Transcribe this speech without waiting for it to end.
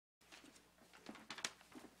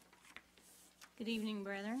Good evening,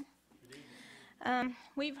 brethren.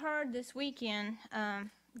 We've heard this weekend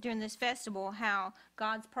during this festival how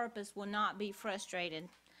God's purpose will not be frustrated.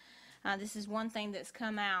 This is one thing that's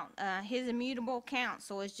come out. His immutable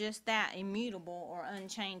counsel is just that, immutable or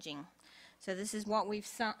unchanging. So this is what we've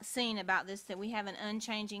seen about this, that we have an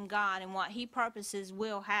unchanging God and what He purposes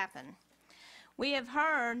will happen. We have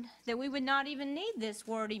heard that we would not even need this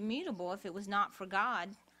word immutable if it was not for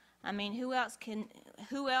God. I mean, who else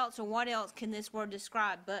or what else can this word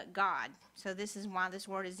describe but God? So this is why this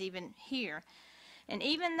word is even here. And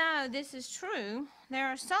even though this is true, there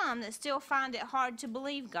are some that still find it hard to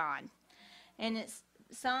believe God. And it's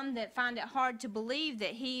some that find it hard to believe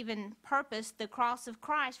that He even purposed the cross of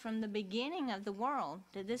Christ from the beginning of the world,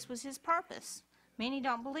 that this was His purpose. Many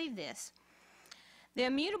don't believe this. The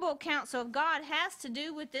immutable counsel of God has to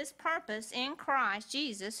do with this purpose in Christ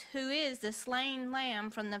Jesus, who is the slain lamb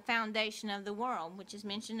from the foundation of the world, which is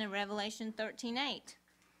mentioned in Revelation 13:8.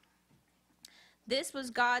 This was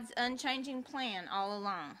God's unchanging plan all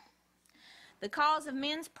along. The cause of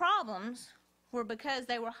men's problems were because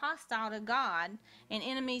they were hostile to God and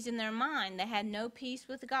enemies in their mind. They had no peace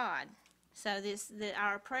with God. So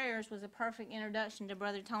our prayers was a perfect introduction to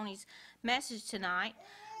Brother Tony's message tonight.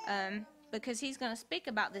 Because he's going to speak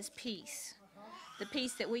about this peace, the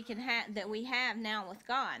peace that we have now with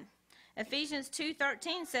God. Ephesians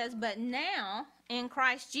 2:13 says, "But now in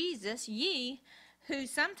Christ Jesus, ye who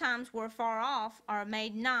sometimes were far off are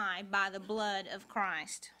made nigh by the blood of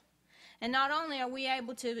Christ." And not only are we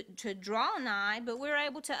able to draw nigh, but we're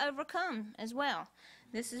able to overcome as well.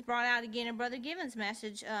 This is brought out again in Brother Given's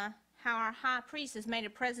message, how our high priest has made a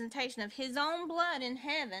presentation of his own blood in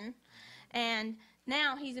heaven, and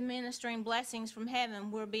now He's administering blessings from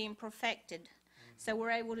heaven. We're being perfected. So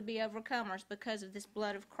we're able to be overcomers because of this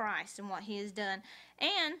blood of Christ and what He has done.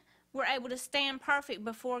 And we're able to stand perfect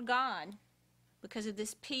before God because of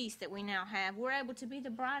this peace that we now have. We're able to be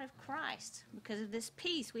the bride of Christ because of this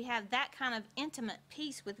peace. We have that kind of intimate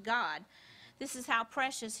peace with God. This is how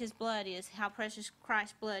precious His blood is, how precious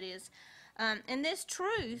Christ's blood is. And this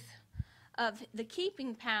truth of the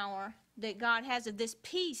keeping power that God has, of this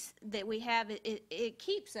peace that we have, it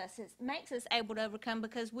keeps us. It makes us able to overcome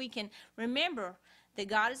because we can remember that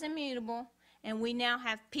God is immutable and we now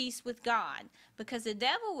have peace with God. Because the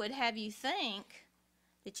devil would have you think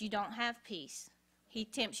that you don't have peace. He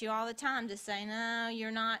tempts you all the time to say, no,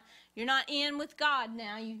 you're not in with God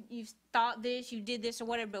now. You've thought this, you did this or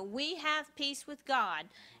whatever. But we have peace with God,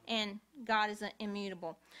 and God is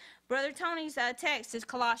immutable. Brother Tony's text is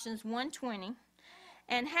Colossians 1:20.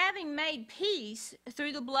 "And having made peace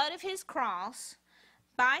through the blood of His cross,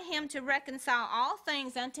 by Him to reconcile all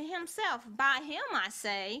things unto Himself. By Him, I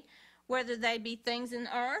say, whether they be things in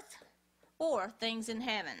earth or things in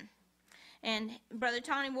heaven." And Brother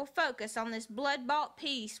Tony will focus on this blood-bought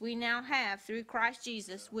peace we now have through Christ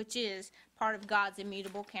Jesus, which is part of God's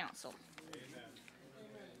immutable counsel.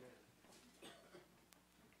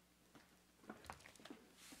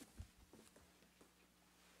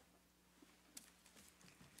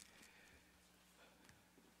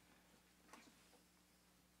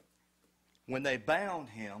 When they bound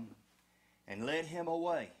Him and led Him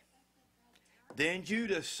away, then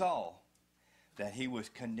Judas saw that he was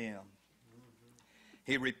condemned.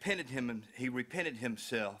 He repented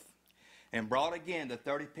himself and brought again the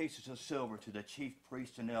 30 pieces of silver to the chief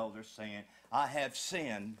priests and elders, saying, "I have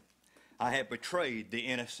sinned. I have betrayed the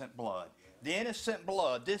innocent blood." The innocent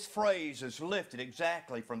blood, this phrase is lifted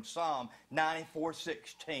exactly from Psalm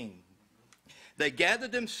 94:16. They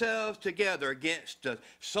gathered themselves together against the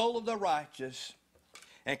soul of the righteous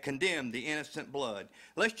and condemned the innocent blood.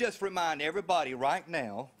 Let's just remind everybody right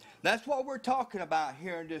now, that's what we're talking about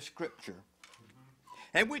here in this scripture.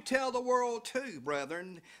 And we tell the world too,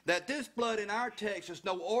 brethren, that this blood in our text is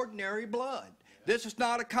no ordinary blood. This is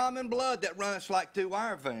not a common blood that runs like through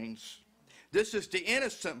our veins. This is the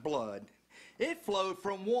innocent blood. It flowed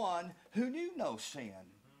from one who knew no sin.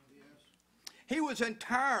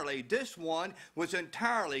 This one was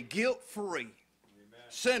entirely guilt-free,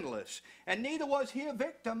 sinless, and neither was he a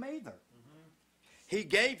victim either. He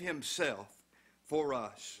gave Himself for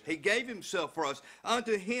us. He gave Himself for us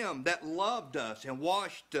unto Him that loved us and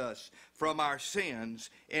washed us from our sins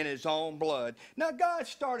in His own blood. Now, God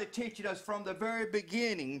started teaching us from the very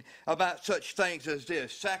beginning about such things as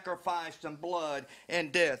this, sacrifice and blood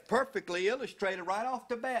and death, perfectly illustrated right off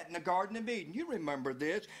the bat in the Garden of Eden. You remember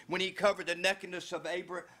this, when He covered the nakedness of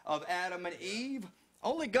Adam and Eve.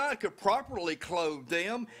 Only God could properly clothe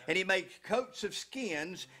them, and He made coats of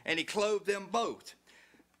skins, and He clothed them both.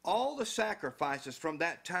 All the sacrifices from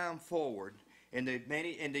that time forward, in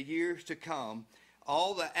the years to come,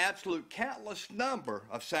 all the absolute countless number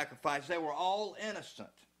of sacrifices, they were all innocent.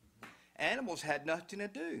 Animals had nothing to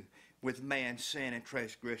do with man's sin and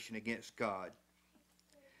transgression against God.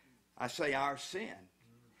 I say our sin.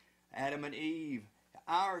 Adam and Eve,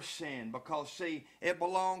 our sin, because, see, it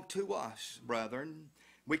belonged to us, brethren.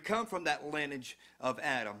 We come from that lineage of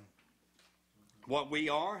Adam. What we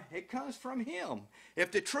are, it comes from him.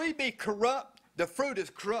 If the tree be corrupt, the fruit is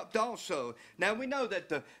corrupt also. Now we know that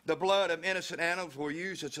the blood of innocent animals were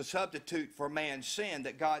used as a substitute for man's sin,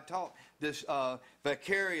 that God taught this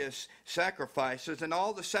vicarious sacrifices, and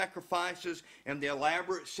all the sacrifices and the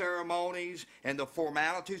elaborate ceremonies and the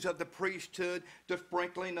formalities of the priesthood, the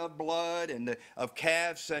sprinkling of blood and of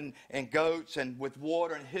calves and goats, and with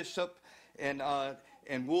water and hyssop and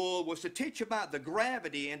wool, was to teach about the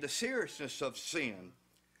gravity and the seriousness of sin.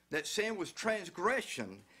 That sin was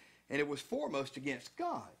transgression, and it was foremost against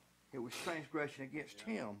God. It was transgression against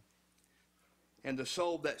him. And the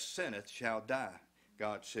soul that sinneth shall die,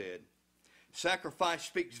 God said. Sacrifice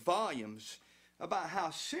speaks volumes about how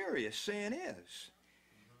serious sin is.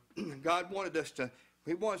 God wanted us to,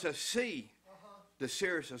 he wants us to see the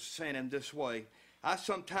seriousness of sin in this way. I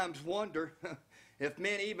sometimes wonder if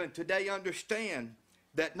men even today understand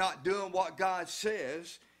that not doing what God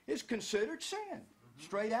says is considered sin.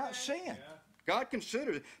 Straight out sin. God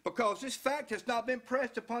considers it, because this fact has not been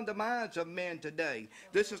pressed upon the minds of men today.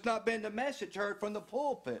 This has not been the message heard from the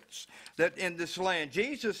pulpits that in this land.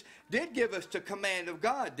 Jesus did give us the command of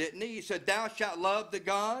God, didn't he? He said, "Thou shalt love the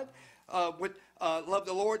God love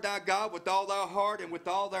the Lord thy God with all thy heart and with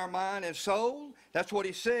all thy mind and soul." That's what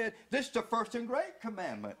he said. This is the first and great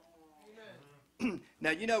commandment.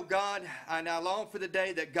 Now, you know, God, I now long for the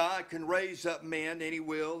day that God can raise up men, and he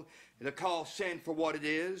will, to call sin for what it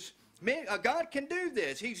is. Men, God can do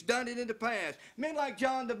this. He's done it in the past. Men like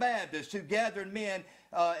John the Baptist, who gathered men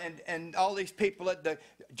and all these people at the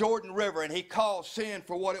Jordan River, and he called sin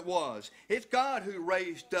for what it was. It's God who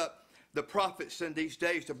raised up the prophets in these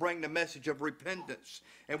days to bring the message of repentance.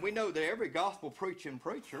 And we know that every gospel preaching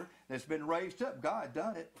preacher that's been raised up, God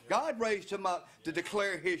done it. God raised him up to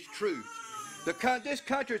declare his truth. This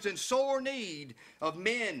country is in sore need of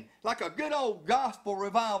men, like a good old gospel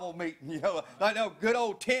revival meeting, you know, like those good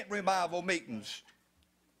old tent revival meetings,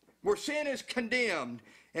 where sin is condemned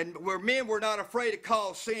and where men were not afraid to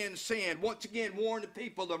call sin sin. Once again, warn the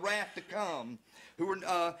people of the wrath to come,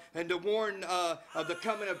 and to warn of the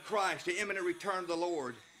coming of Christ, the imminent return of the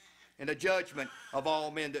Lord, and the judgment of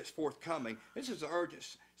all men that's forthcoming. This is an urgent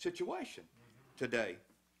situation today,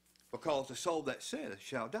 because the soul that sinneth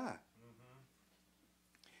shall die.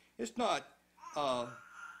 It's not,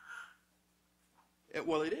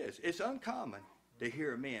 it is. It's uncommon to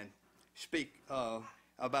hear men speak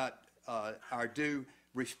about our due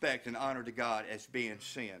respect and honor to God as being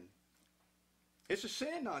sin. It's a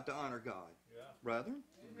sin not to honor God, brethren.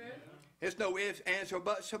 There's no ifs, ands, or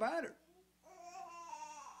buts about it.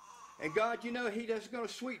 And God, you know, he doesn't going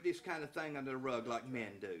to sweep this kind of thing under the rug like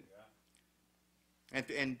men do.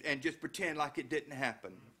 And just pretend like it didn't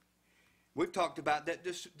happen. We've talked about that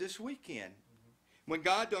this weekend. When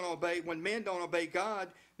men don't obey God,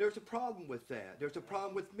 there's a problem with that. There's a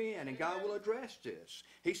problem with men, and God will address this.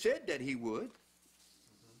 He said that he would.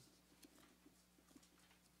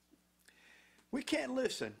 We can't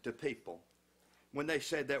listen to people when they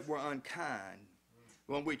say that we're unkind,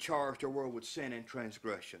 when we charge the world with sin and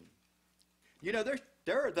transgression. You know,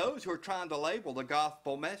 there are those who are trying to label the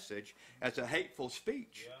gospel message as a hateful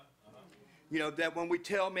speech. You know, that when we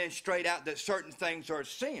tell men straight out that certain things are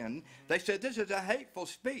sin, they say this is a hateful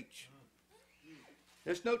speech.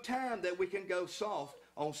 There's no time that we can go soft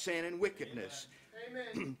on sin and wickedness.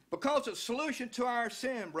 Amen. Because the solution to our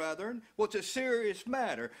sin, brethren, was a serious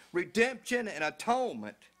matter. Redemption and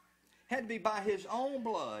atonement had to be by his own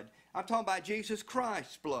blood. I'm talking about Jesus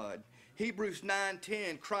Christ's blood. Hebrews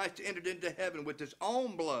 9:10, Christ entered into heaven with his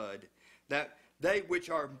own blood, that they which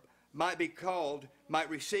might be called might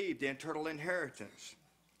receive the eternal inheritance.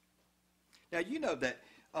 Now, you know that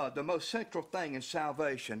the most central thing in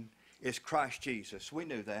salvation is Christ Jesus. We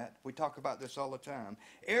knew that. We talk about this all the time.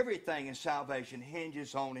 Everything in salvation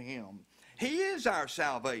hinges on him. He is our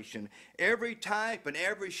salvation. Every type and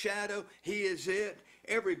every shadow, he is it.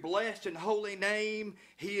 Every blessed and holy name,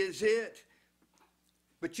 he is it.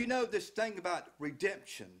 But you know this thing about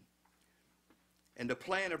redemption and the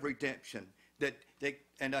plan of redemption,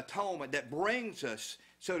 and atonement that brings us,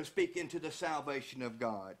 so to speak, into the salvation of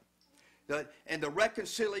God. And the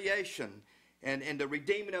reconciliation and the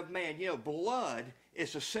redeeming of man. You know, blood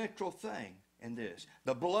is a central thing in this.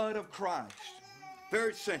 The blood of Christ.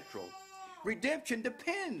 Very central. Redemption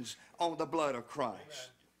depends on the blood of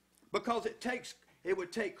Christ. Because it takes It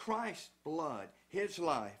would take Christ's blood, his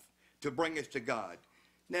life, to bring us to God.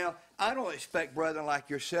 Now, I don't expect brethren like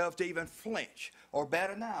yourself to even flinch or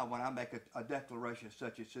bat an eye when I make a declaration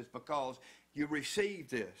such as this, because you receive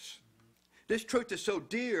this. This truth is so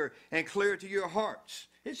dear and clear to your hearts.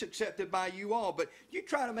 It's accepted by you all, but you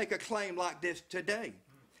try to make a claim like this today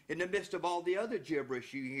in the midst of all the other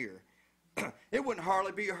gibberish you hear. It wouldn't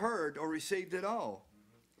hardly be heard or received at all.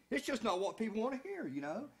 It's just not what people want to hear, you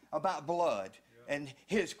know, about blood and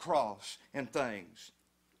his cross and things.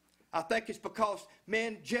 I think it's because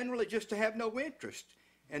men generally just have no interest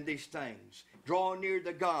in these things, drawing near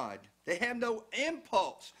to God. They have no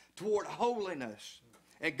impulse toward holiness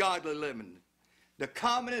and godly living. The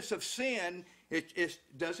commonness of sin, it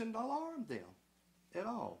doesn't alarm them at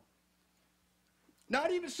all.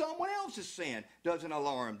 Not even someone else's sin doesn't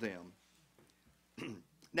alarm them.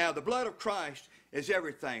 Now, the blood of Christ is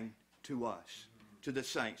everything to us, to the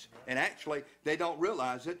saints. And actually, they don't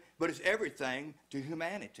realize it, but it's everything to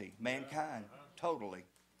humanity, mankind, totally.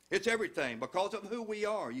 It's everything because of who we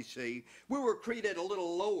are, you see. We were created a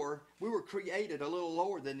little lower. We were created a little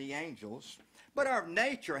lower than the angels. But our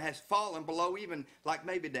nature has fallen below even like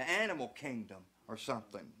maybe the animal kingdom or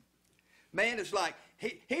something. Man is like,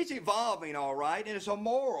 he's evolving all right, and it's a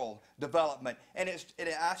moral development. And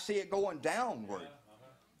I see it going downward.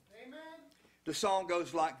 Amen. The song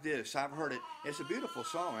goes like this. I've heard it. It's a beautiful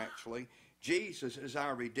song, actually. Jesus is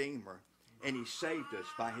our Redeemer, and he saved us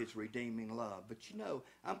by his redeeming love. But you know,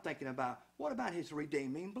 I'm thinking about, what about his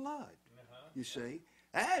redeeming blood? You see?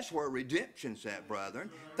 That's where redemption's at, brethren.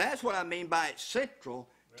 That's what I mean by it's central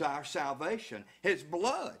to our salvation. His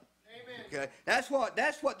blood. Okay? That's what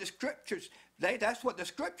the scriptures, that's what the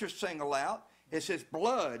scriptures single out. It's his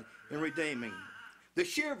blood in redeeming. The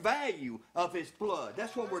sheer value of his blood.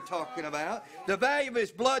 That's what we're talking about. The value of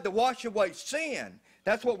his blood to wash away sin.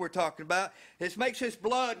 That's what we're talking about. It makes his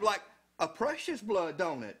blood like a precious blood,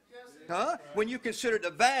 don't it? Huh? When you consider the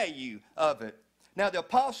value of it. Now, the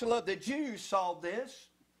apostle of the Jews saw this,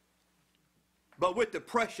 but with the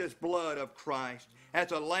precious blood of Christ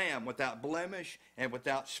as a lamb without blemish and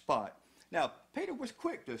without spot. Now, Peter was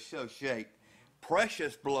quick to associate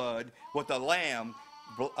precious blood with a lamb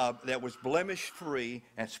that was blemish-free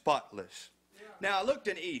and spotless. Now, I looked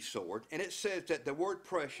in eSword, and it says that the word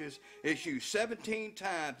precious is used 17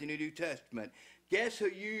 times in the New Testament. Guess who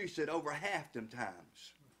used it over half them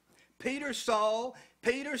times? Peter saw,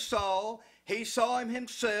 he saw him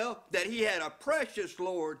himself, that he had a precious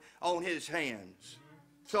Lord on his hands.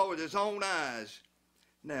 Saw with his own eyes.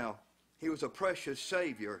 Now, he was a precious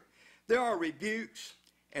Savior. There are rebukes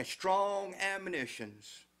and strong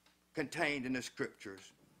admonitions contained in the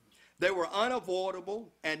scriptures. They were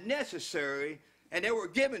unavoidable and necessary, and they were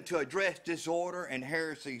given to address disorder and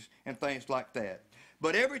heresies and things like that.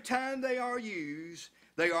 But every time they are used,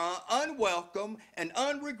 they are unwelcome and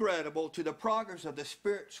unregrettable to the progress of the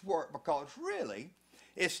Spirit's work, because really,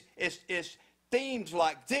 it's themes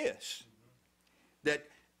like this that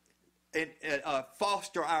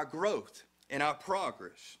foster our growth and our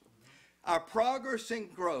progress. Our progress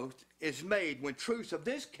and growth is made when truths of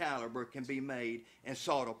this caliber can be made and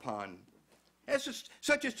sought upon.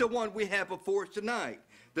 Such as the one we have before us tonight,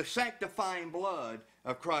 the sanctifying blood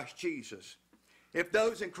of Christ Jesus. If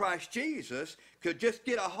those in Christ Jesus could just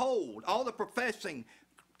get a hold, all the professing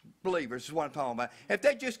believers is what I'm talking about, if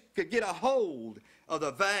they just could get a hold of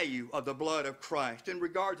the value of the blood of Christ in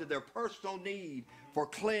regard to their personal need for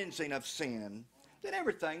cleansing of sin, then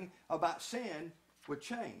everything about sin would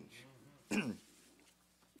change.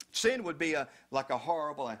 Sin would be like a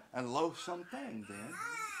horrible and loathsome thing then.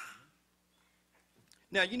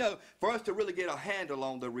 Now, you know, for us to really get a handle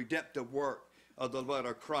on the redemptive work of the blood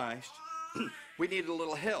of Christ, we needed a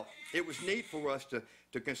little help. It was neat for us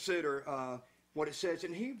to consider what it says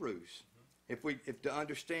in Hebrews, if to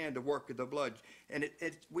understand the work of the blood. And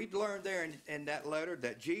we learned there in that letter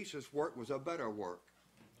that Jesus' work was a better work.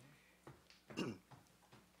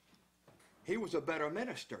 He was a better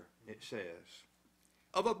minister, it says,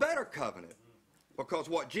 of a better covenant. Because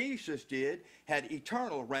what Jesus did had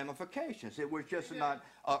eternal ramifications. It was just not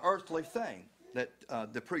an earthly thing that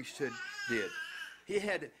the priesthood did. He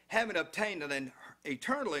having obtained an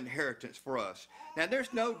eternal inheritance for us. Now,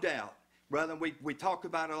 there's no doubt, brethren, we talk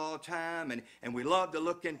about it all the time, and we love to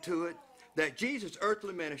look into it, that Jesus'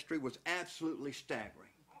 earthly ministry was absolutely staggering.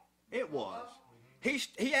 It was.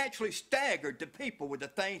 He actually staggered the people with the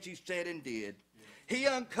things he said and did. He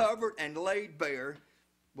uncovered and laid bare,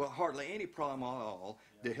 well, hardly any problem at all,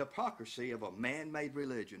 the hypocrisy of a man-made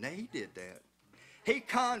religion. Now, he did that. He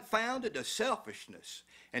confounded the selfishness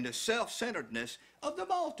and the self-centeredness of the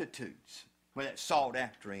multitudes. when it sought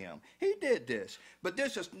after him. He did this. But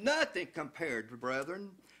this is nothing compared,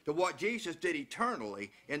 brethren, to what Jesus did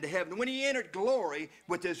eternally into heaven when he entered glory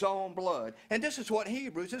with his own blood. And this is what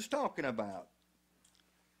Hebrews is talking about.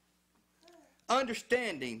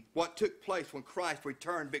 Understanding what took place when Christ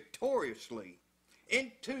returned victoriously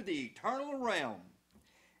into the eternal realm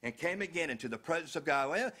and came again into the presence of God.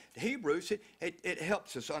 Well, Hebrews, it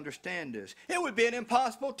helps us understand this. It would be an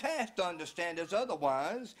impossible task to understand this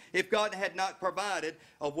otherwise if God had not provided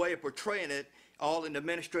a way of portraying it all in the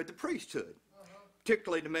ministry of the priesthood,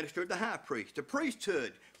 particularly the ministry of the high priest. The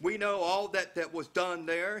priesthood, we know all that was done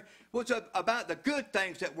there was about the good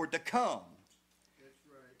things that were to come.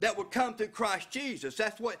 That would come through Christ Jesus.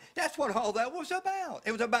 That's what all that was about.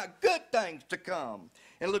 It was about good things to come.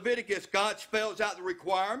 In Leviticus, God spells out the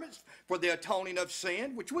requirements for the atoning of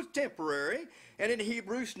sin, which was temporary. And in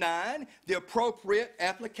Hebrews 9, the appropriate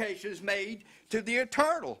application is made to the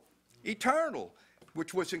eternal,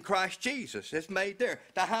 which was in Christ Jesus. It's made there.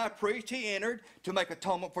 The high priest, he entered to make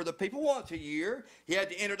atonement for the people once a year. He had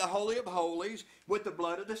to enter the Holy of Holies with the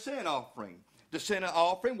blood of the sin offering. The sin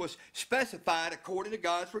offering was specified according to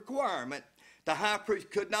God's requirement. The high priest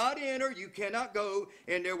could not enter. You cannot go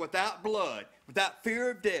in there without blood, without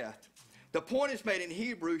fear of death. The point is made in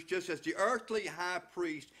Hebrews, just as the earthly high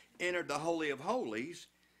priest entered the Holy of Holies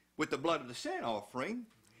with the blood of the sin offering,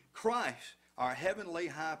 Christ, our heavenly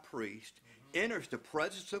high priest, enters the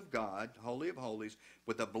presence of God, Holy of Holies,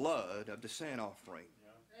 with the blood of the sin offering.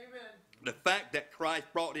 Yeah. Amen. The fact that Christ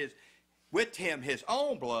brought with him his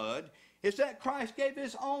own blood is that Christ gave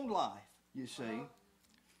his own life, you see.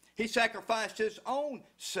 He sacrificed his own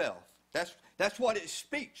self. That's what it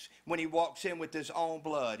speaks when he walks in with his own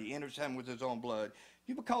blood. He enters him with his own blood.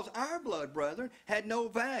 Because our blood, brethren, had no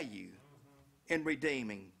value in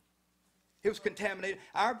redeeming. It was contaminated.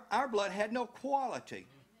 Our blood had no quality.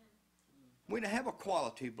 We didn't have a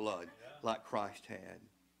quality blood like Christ had.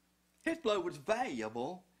 His blood was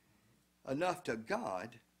valuable enough to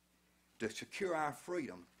God to secure our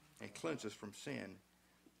freedom and cleanse us from sin.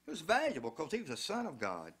 It was valuable because he was a son of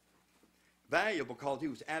God. Valuable because he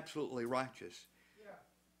was absolutely righteous. Yeah.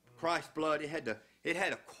 Christ's blood, it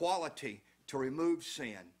had a quality to remove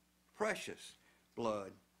sin. Precious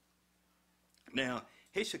blood. Now,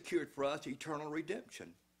 he secured for us eternal redemption.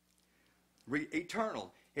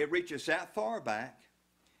 Eternal. It reaches that far back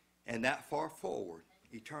and that far forward.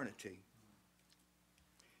 Eternity.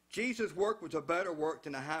 Jesus' work was a better work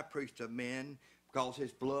than the high priest of men because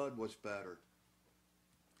his blood was better.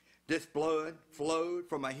 This blood flowed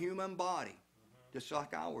from a human body, just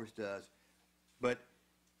like ours does. But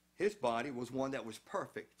his body was one that was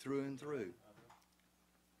perfect through and through.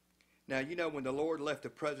 Now, you know, when the Lord left the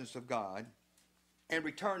presence of God and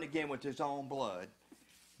returned again with his own blood,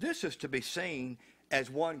 this is to be seen as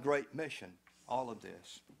one great mission, all of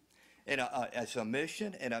this. And as a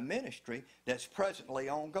mission and a ministry that's presently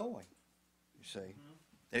ongoing, you see.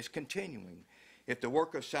 It's continuing. If the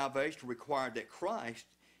work of salvation required that Christ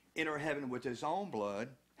enter heaven with his own blood,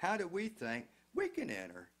 how do we think we can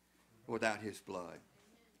enter without his blood?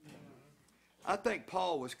 I think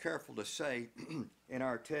Paul was careful to say in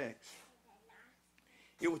our text,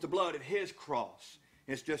 it was the blood of his cross.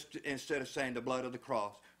 It's just instead of saying the blood of the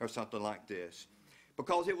cross or something like this.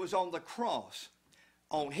 Because it was on the cross,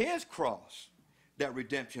 on his cross, that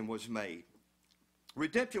redemption was made.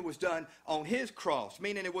 Redemption was done on his cross,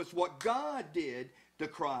 meaning it was what God did to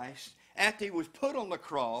Christ after he was put on the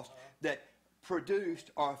cross that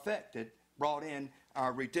produced or affected, brought in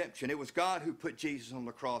our redemption. It was God who put Jesus on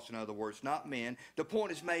the cross, in other words, not men. The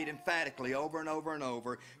point is made emphatically over and over and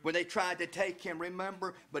over. When they tried to take him,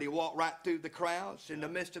 remember, but he walked right through the crowds in the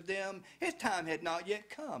midst of them. His time had not yet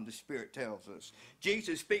come, the Spirit tells us.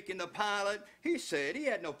 Jesus speaking to Pilate, he said, he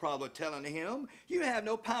had no problem telling him, you have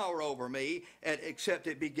no power over me except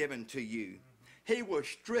it be given to you. He was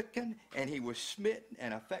stricken and he was smitten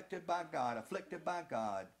and afflicted by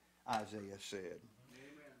God, Isaiah said.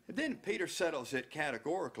 And then Peter settles it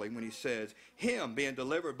categorically when he says, him being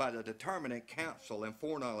delivered by the determinate counsel and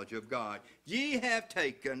foreknowledge of God, ye have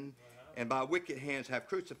taken and by wicked hands have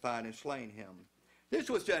crucified and slain him. This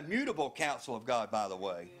was the immutable counsel of God, by the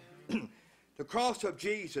way. The cross of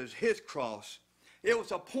Jesus, his cross, it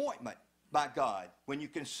was appointment by God when you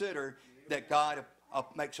consider that God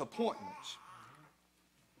makes appointments.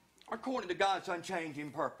 According to God's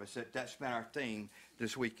unchanging purpose, that's been our theme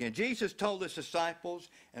this weekend. Jesus told his disciples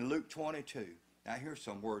in Luke 22. Now here's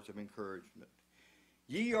some words of encouragement.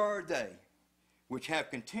 Ye are they which have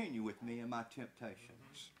continued with me in my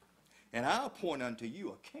temptations. And I'll appoint unto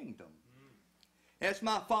you a kingdom, as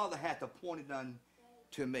my Father hath appointed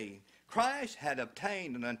unto me. Christ had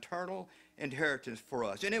obtained an eternal inheritance for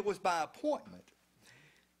us. And it was by appointment.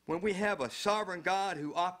 When we have a sovereign God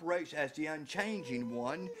who operates as the unchanging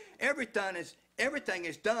one, everything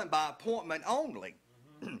is done by appointment only.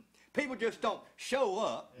 People just don't show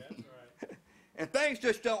up. That's right. And things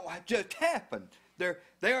just don't just happen.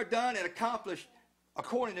 They are done and accomplished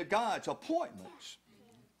according to God's appointments.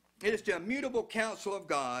 It is the immutable counsel of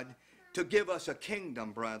God to give us a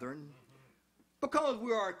kingdom, brethren, because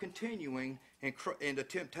we are continuing in the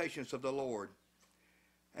temptations of the Lord.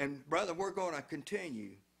 And, brethren, we're going to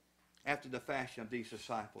continue after the fashion of these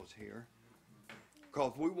disciples here,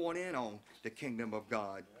 because we want in on the kingdom of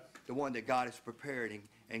God, the one that God is preparing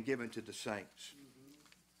and given to the saints.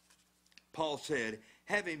 Paul said,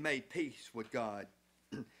 having made peace with God.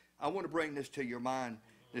 I want to bring this to your mind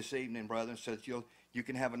this evening, brethren, so that you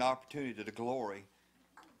can have an opportunity to glory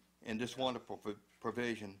in this wonderful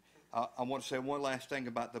provision. I want to say one last thing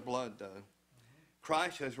about the blood, though.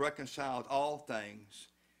 Christ has reconciled all things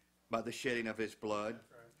by the shedding of his blood.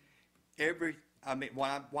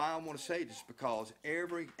 Why I want to say this is because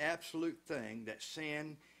every absolute thing that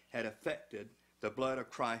sin had affected, the blood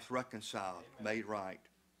of Christ reconciled, made right.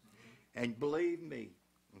 And believe me,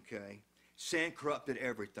 okay, sin corrupted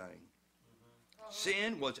everything.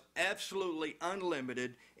 Sin was absolutely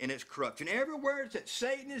unlimited in its corruption. Everywhere that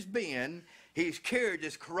Satan has been, he's carried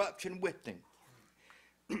this corruption with him.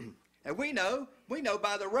 And we know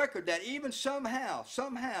by the record that even somehow,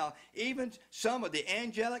 even some of the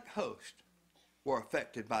angelic host were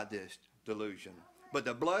affected by this delusion. But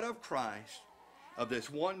the blood of Christ, of this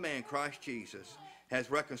one man, Christ Jesus,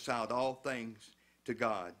 has reconciled all things to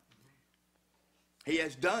God. He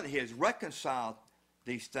has reconciled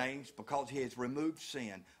these things because he has removed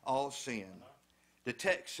sin, all sin. The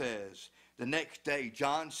text says, the next day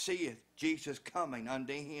John seeth Jesus coming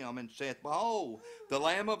unto him and saith, behold, the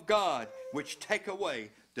Lamb of God, which take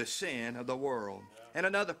away the sin of the world. And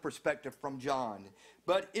another perspective from John.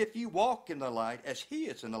 But if you walk in the light as he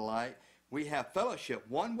is in the light, we have fellowship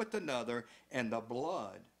one with another, and the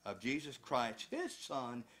blood of Jesus Christ, his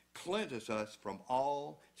Son, cleanses us from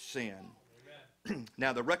all sin.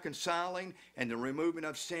 Now the reconciling and the removing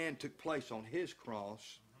of sin took place on his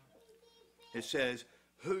cross. It says,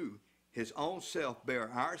 who his own self bare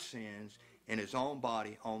our sins in his own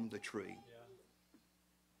body on the tree.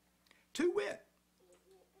 To wit,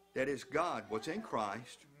 that is, God was in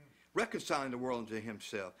Christ, reconciling the world unto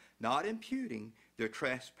himself, not imputing their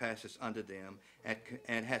trespasses unto them,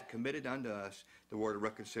 and hath committed unto us the word of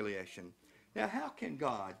reconciliation. Now how can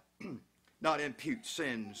God not impute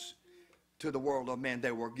sins to the world of men?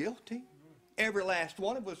 They were guilty. Every last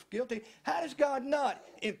one of us was guilty. How does God not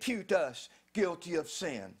impute us guilty of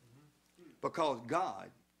sin? Because God,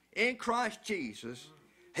 in Christ Jesus,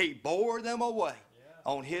 he bore them away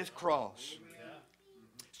on his cross.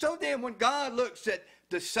 So then when God looks at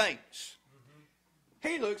the saints,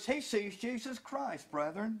 he sees Jesus Christ,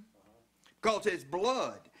 brethren. Because his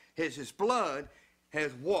blood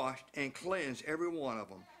has washed and cleansed every one of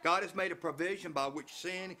them. God has made a provision by which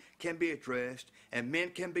sin can be addressed and men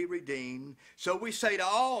can be redeemed. So we say to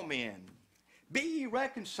all men, be ye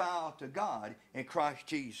reconciled to God in Christ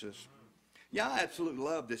Jesus. Yeah, I absolutely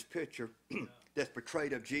love this picture that's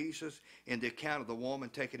portrayed of Jesus in the account of the woman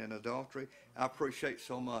taken in adultery. I appreciate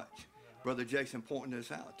so much Brother Jason pointing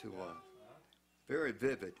this out to us. Very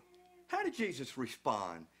vivid. How did Jesus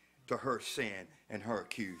respond to her sin and her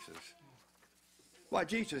accusers? Why,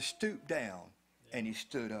 Jesus stooped down and he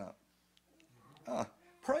stood up.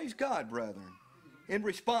 Praise God, brethren. In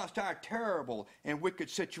response to our terrible and wicked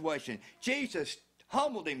situation, Jesus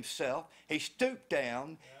humbled himself, he stooped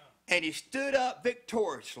down, and he stood up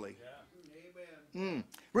victoriously.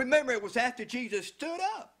 Remember, it was after Jesus stood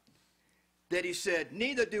up that he said,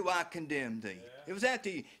 neither do I condemn thee. It was after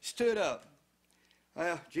he stood up.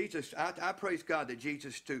 Well, Jesus, I praise God that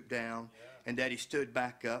Jesus stooped down and that he stood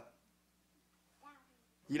back up.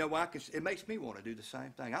 You know, it makes me want to do the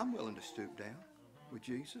same thing. I'm willing to stoop down with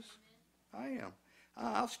Jesus. I am.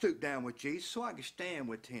 I'll stoop down with Jesus so I can stand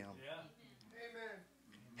with him. Amen.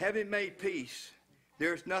 Having made peace,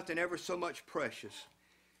 there's nothing ever so much precious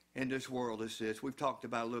in this world as this. We've talked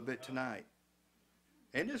about it a little bit tonight.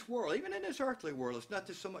 In this world, even in this earthly world, it's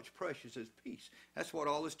nothing so much precious as peace. That's what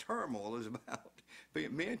all this turmoil is about.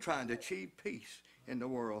 Men trying to achieve peace in the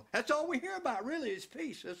world. That's all we hear about really is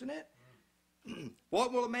peace, isn't it?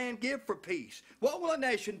 What will a man give for peace? What will a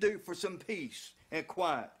nation do for some peace and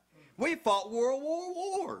quiet? We fought World War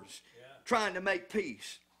wars trying to make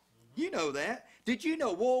peace. You know that. Did you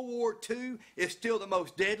know World War II is still the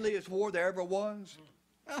most deadliest war there ever was?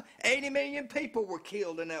 80 million people were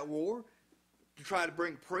killed in that war. to try to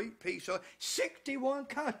bring peace. 61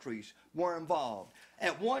 countries were involved.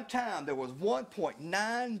 At one time, there was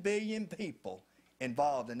 1.9 billion people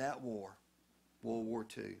involved in that war, World War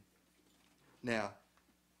II. Now,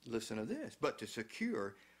 listen to this. But to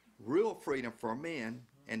secure real freedom for men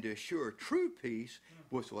and to assure true peace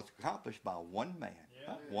was accomplished by one man.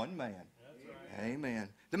 Yeah. One man. Right. Amen.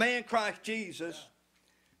 The man Christ Jesus.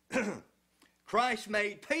 Christ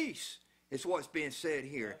made peace is what's being said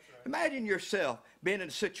here. Right. Imagine yourself being in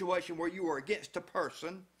a situation where you were against a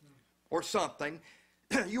person or something.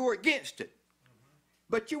 You were against it.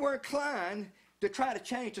 But you were inclined to try to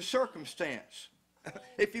change the circumstance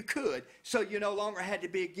if you could, so you no longer had to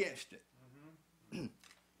be against it. You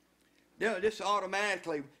know, this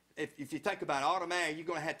automatically, if you think about it, automatically you're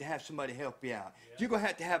going to have somebody help you out. Yeah. You're going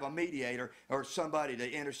to have a mediator or somebody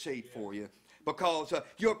to intercede for you, because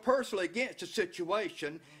you're personally against a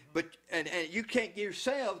situation, but and you can't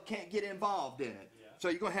yourself can't get involved in it. Yeah. So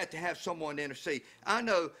you're going to have someone to intercede. I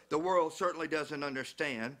know the world certainly doesn't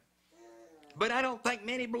understand, but I don't think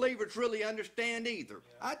many believers really understand either.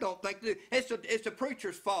 Yeah. I don't think it's the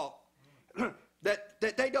preacher's fault that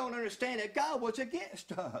they don't understand that God was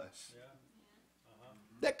against us. Yeah.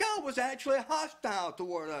 That God was actually hostile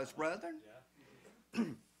toward us, brethren. Yeah.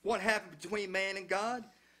 What happened between man and God?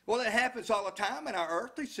 Well, it happens all the time in our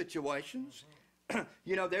earthly situations.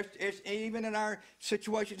 You know, there's even in our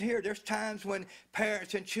situations here, there's times when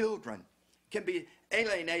parents and children can be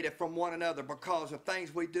alienated from one another because of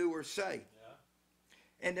things we do or say.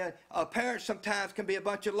 And parents sometimes can be a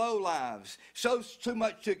bunch of lowlives, so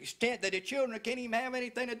much to the extent that the children can't even have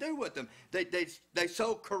anything to do with them. They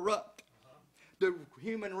so corrupt. The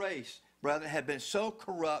human race, brother, had been so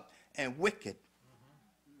corrupt and wicked.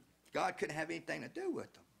 God couldn't have anything to do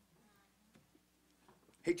with them.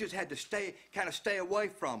 He just had to stay away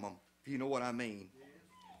from them, if you know what I mean.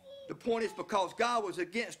 The point is, because God was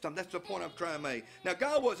against them. That's the point I'm trying to make. Now,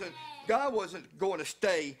 God wasn't going to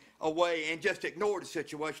stay away and just ignore the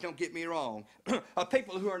situation. Don't get me wrong.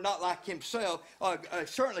 People who are not like himself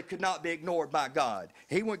certainly could not be ignored by God.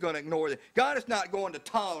 He wasn't going to ignore them. God is not going to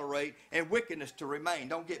tolerate and wickedness to remain.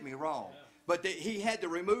 Don't get me wrong. But he had to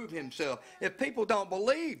remove himself. If people don't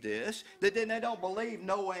believe this, then they don't believe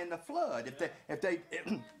Noah and the flood. If they,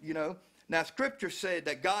 you know. Now, Scripture said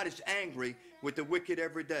that God is angry with the wicked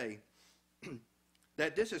every day.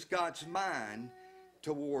 That this is God's mind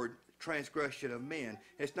toward transgression of men.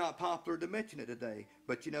 It's not popular to mention it today,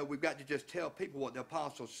 but you know, we've got to just tell people what the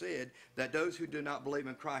apostle said, that those who do not believe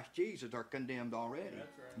in Christ Jesus are condemned already.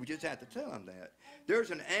 That's right. We just have to tell them that.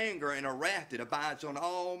 There's an anger and a wrath that abides on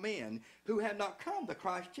all men who have not come to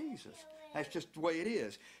Christ Jesus. That's just the way it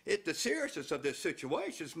is. The seriousness of this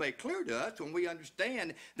situation is made clear to us when we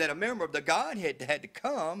understand that a member of the Godhead had to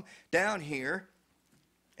come down here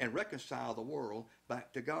and reconcile the world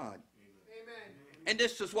back to God. Amen. And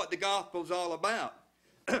this is what the gospel is all about.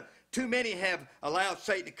 Too many have allowed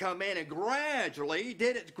Satan to come in and gradually, he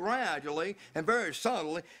did it gradually and very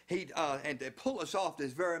subtly, and to pull us off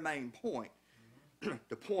this very main point.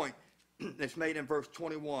 The point that's made in verse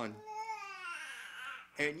 21.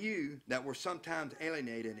 And you that were sometimes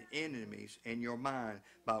alienated and enemies in your mind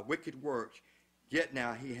by wicked works, yet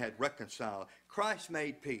now he had reconciled. Christ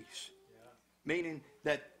made peace. Yeah. Meaning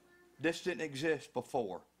that this didn't exist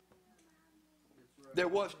before. Right.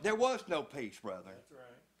 There was no peace, brother.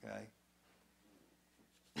 That's right.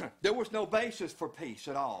 Okay. There was no basis for peace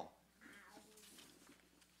at all.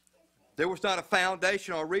 There was not a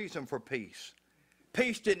foundation or reason for peace.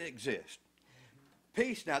 Peace didn't exist.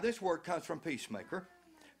 Peace, now this word comes from peacemaker.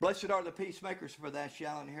 Blessed are the peacemakers, for they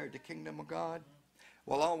shall inherit the kingdom of God.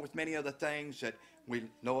 Well, along with many other things that we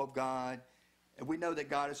know of God, and we know that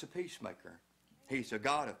God is a peacemaker. He's a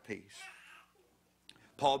God of peace.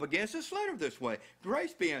 Paul begins this letter this way.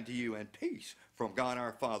 Grace be unto you and peace from God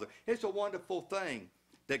our Father. It's a wonderful thing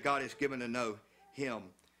that God has given to know him.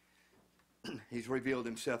 He's revealed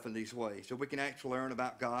himself in these ways. So we can actually learn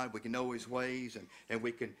about God. We can know his ways. And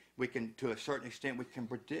we can, to a certain extent, we can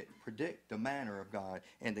predict the manner of God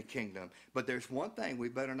and the kingdom. But there's one thing we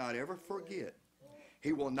better not ever forget.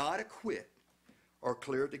 He will not acquit or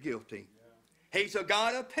clear the guilty. He's a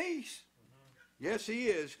God of peace. Yes, he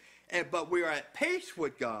is. But we are at peace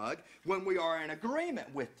with God when we are in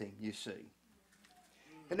agreement with him, you see.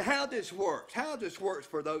 And how this works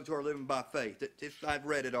for those who are living by faith. I've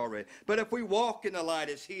read it already. But if we walk in the light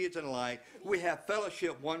as he is in the light, we have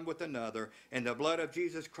fellowship one with another, and the blood of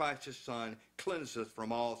Jesus Christ, his Son, cleanses us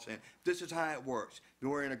from all sin. This is how it works.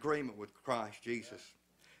 We're in agreement with Christ Jesus.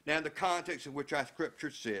 Now, in the context in which our scripture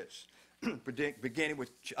sits, beginning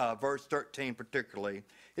with verse 13 particularly.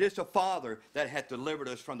 It is the Father that hath delivered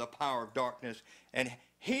us from the power of darkness, and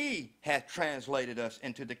he hath translated us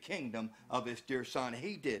into the kingdom of his dear Son.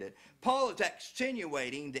 He did it. Paul is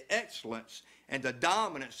extenuating the excellence and the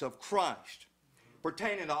dominance of Christ,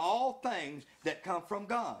 pertaining to all things that come from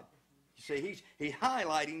God. You see, he's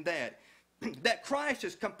highlighting that. That Christ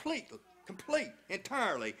is complete,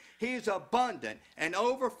 entirely. He is abundant and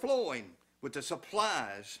overflowing with the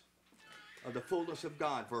supplies of the fullness of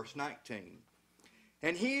God, verse 19.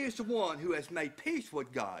 And he is the one who has made peace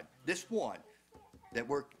with God, this one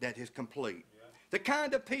that is complete. Yeah. The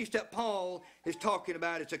kind of peace that Paul is talking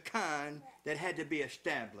about is a kind that had to be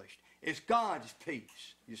established. It's God's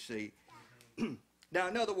peace, you see. Mm-hmm. Now,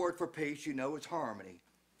 another word for peace, you know, is harmony.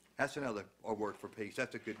 That's another word for peace.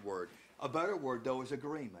 That's a good word. A better word, though, is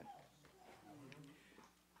agreement.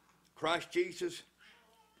 Christ Jesus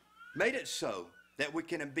made it so that we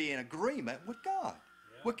can be in agreement with God.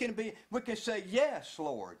 Yeah. We can say, yes,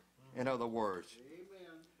 Lord, in other words.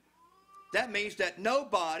 Amen. That means that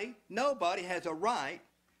nobody has a right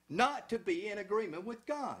not to be in agreement with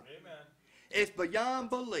God. Amen. It's beyond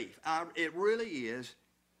belief. It really is.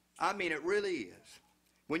 I mean, it really is.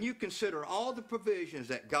 When you consider all the provisions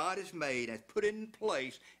that God has made and put in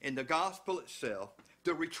place in the gospel itself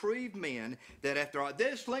to retrieve men, that after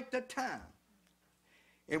this length of time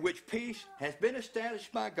in which peace has been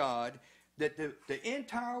established by God, that the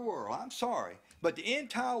entire world, I'm sorry, but the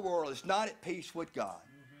entire world is not at peace with God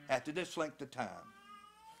after this length of time.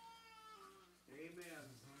 Amen.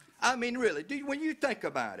 I mean, really, when you think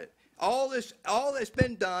about it, all that's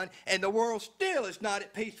been done, and the world still is not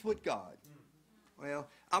at peace with God. Well,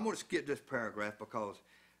 I'm going to skip this paragraph because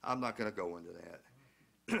I'm not going to go into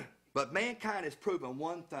that. But mankind has proven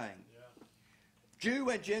one thing. Yeah. Jew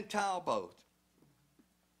and Gentile both.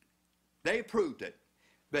 They proved it.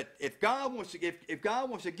 But if God wants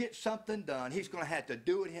to get something done, he's going to have to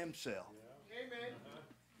do it himself. Yeah. Amen.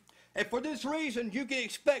 And for this reason, you can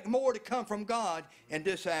expect more to come from God in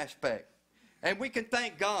this aspect. And we can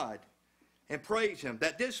thank God and praise him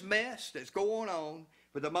that this mess that's going on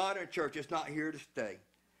with the modern church is not here to stay.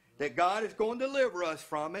 That God is going to deliver us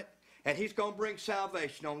from it, and he's going to bring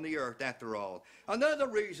salvation on the earth after all. Another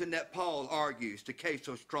reason that Paul argues the case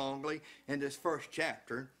so strongly in this first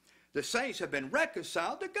chapter, the saints have been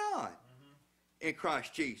reconciled to God in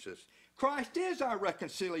Christ Jesus. Christ is our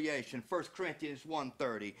reconciliation, 1 Corinthians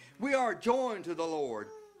 1:30. We are joined to the Lord.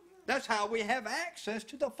 That's how we have access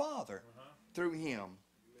to the Father, through him.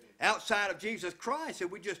 Outside of Jesus Christ,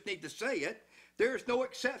 and we just need to say it, there is no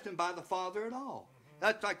acceptance by the Father at all.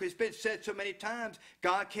 That's like it's been said so many times,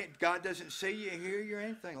 God doesn't see you, hear you, or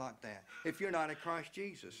anything like that if you're not in Christ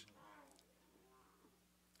Jesus.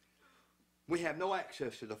 We have no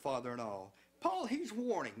access to the Father at all. Paul, he's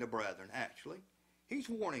warning the brethren, actually. He's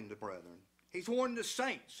warning the brethren. He's warning the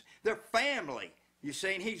saints, their family, you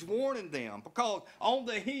see, and he's warning them because on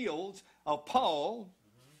the heels of Paul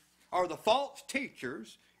are the false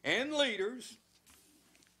teachers and leaders.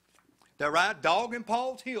 They're right dogging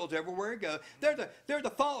Paul's heels everywhere he goes. They're the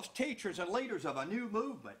false teachers and leaders of a new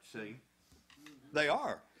movement, see. They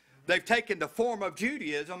are. They've taken the form of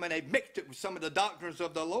Judaism and they've mixed it with some of the doctrines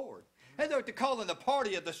of the Lord. And they're calling the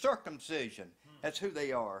party of the circumcision. That's who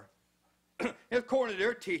they are. According to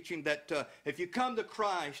their teaching that if you come to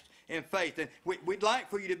Christ in faith, then we'd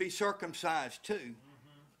like for you to be circumcised too.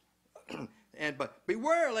 But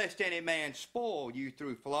beware lest any man spoil you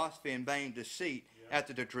through philosophy and vain deceit,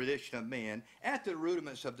 after the tradition of men, after the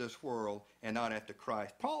rudiments of this world, and not after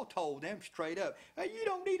Christ. Paul told them straight up, you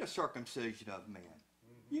don't need a circumcision of men.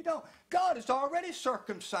 You don't. God has already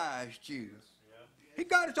circumcised you.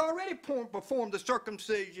 God has already performed the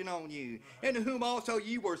circumcision on you, in whom also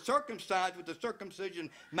you were circumcised with the circumcision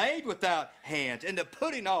made without hands, and the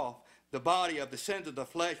putting off the body of the sins of the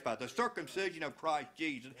flesh by the circumcision of Christ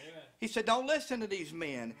Jesus. Amen. He said, don't listen to these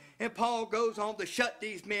men. And Paul goes on to shut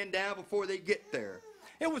these men down before they get there.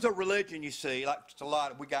 It was a religion, you see, like a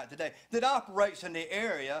lot we got today, that operates in the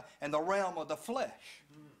area and the realm of the flesh.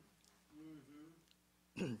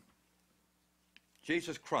 Mm-hmm.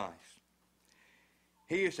 Jesus Christ.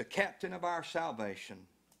 He is the captain of our salvation.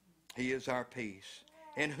 He is our peace,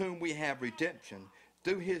 in whom we have redemption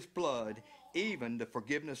through his blood, even the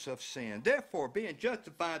forgiveness of sin. Therefore, being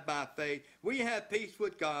justified by faith, we have peace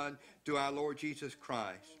with God through our Lord Jesus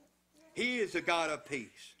Christ. He is the God of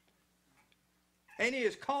peace. And he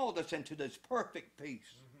has called us into this perfect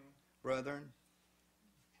peace, brethren.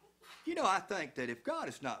 You know, I think that if God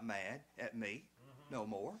is not mad at me no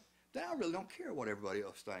more, then I really don't care what everybody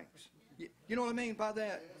else thinks. You know what I mean by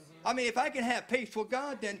that? I mean, if I can have peace with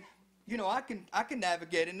God, then you know, I can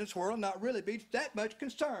navigate in this world and not really be that much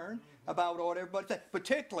concerned about what everybody thinks,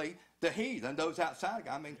 particularly the heathen, those outside.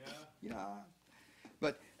 I mean, you know,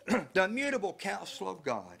 but the immutable counsel of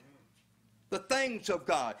God, the things of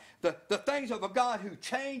God, the things of a God who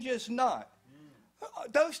changes not.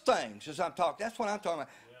 Those things, as I'm talking, that's what I'm talking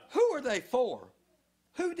about. Who are they for?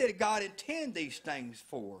 Who did God intend these things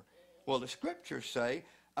for? Well, the scriptures say,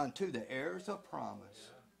 unto the heirs of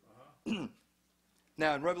promise.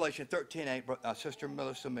 Now, in Revelation 13:8, Sister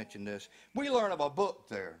Melissa mentioned this. We learn of a book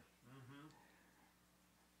there.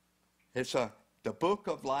 It's the book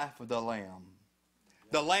of life of the Lamb.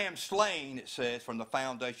 The Lamb slain, it says, from the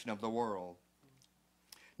foundation of the world.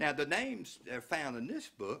 Now, the names that are found in this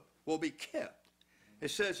book will be kept. It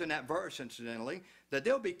says in that verse, incidentally, that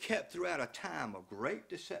they'll be kept throughout a time of great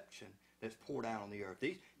deception that's poured out on the earth.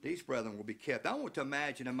 These brethren will be kept. I want to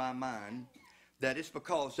imagine in my mind that it's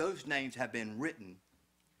because those names have been written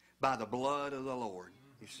by the blood of the Lord,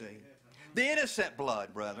 you see. The innocent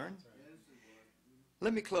blood, brethren.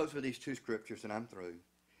 Let me close with these two scriptures and I'm through.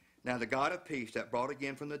 Now the God of peace that brought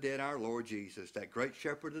again from the dead our Lord Jesus, that great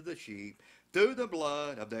shepherd of the sheep, through the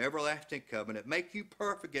blood of the everlasting covenant, make you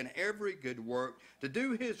perfect in every good work, to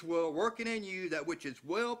do his will, working in you that which is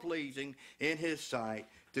well-pleasing in his sight,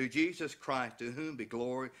 through Jesus Christ, to whom be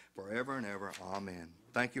glory forever and ever. Amen.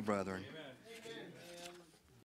 Thank you, brethren. Amen.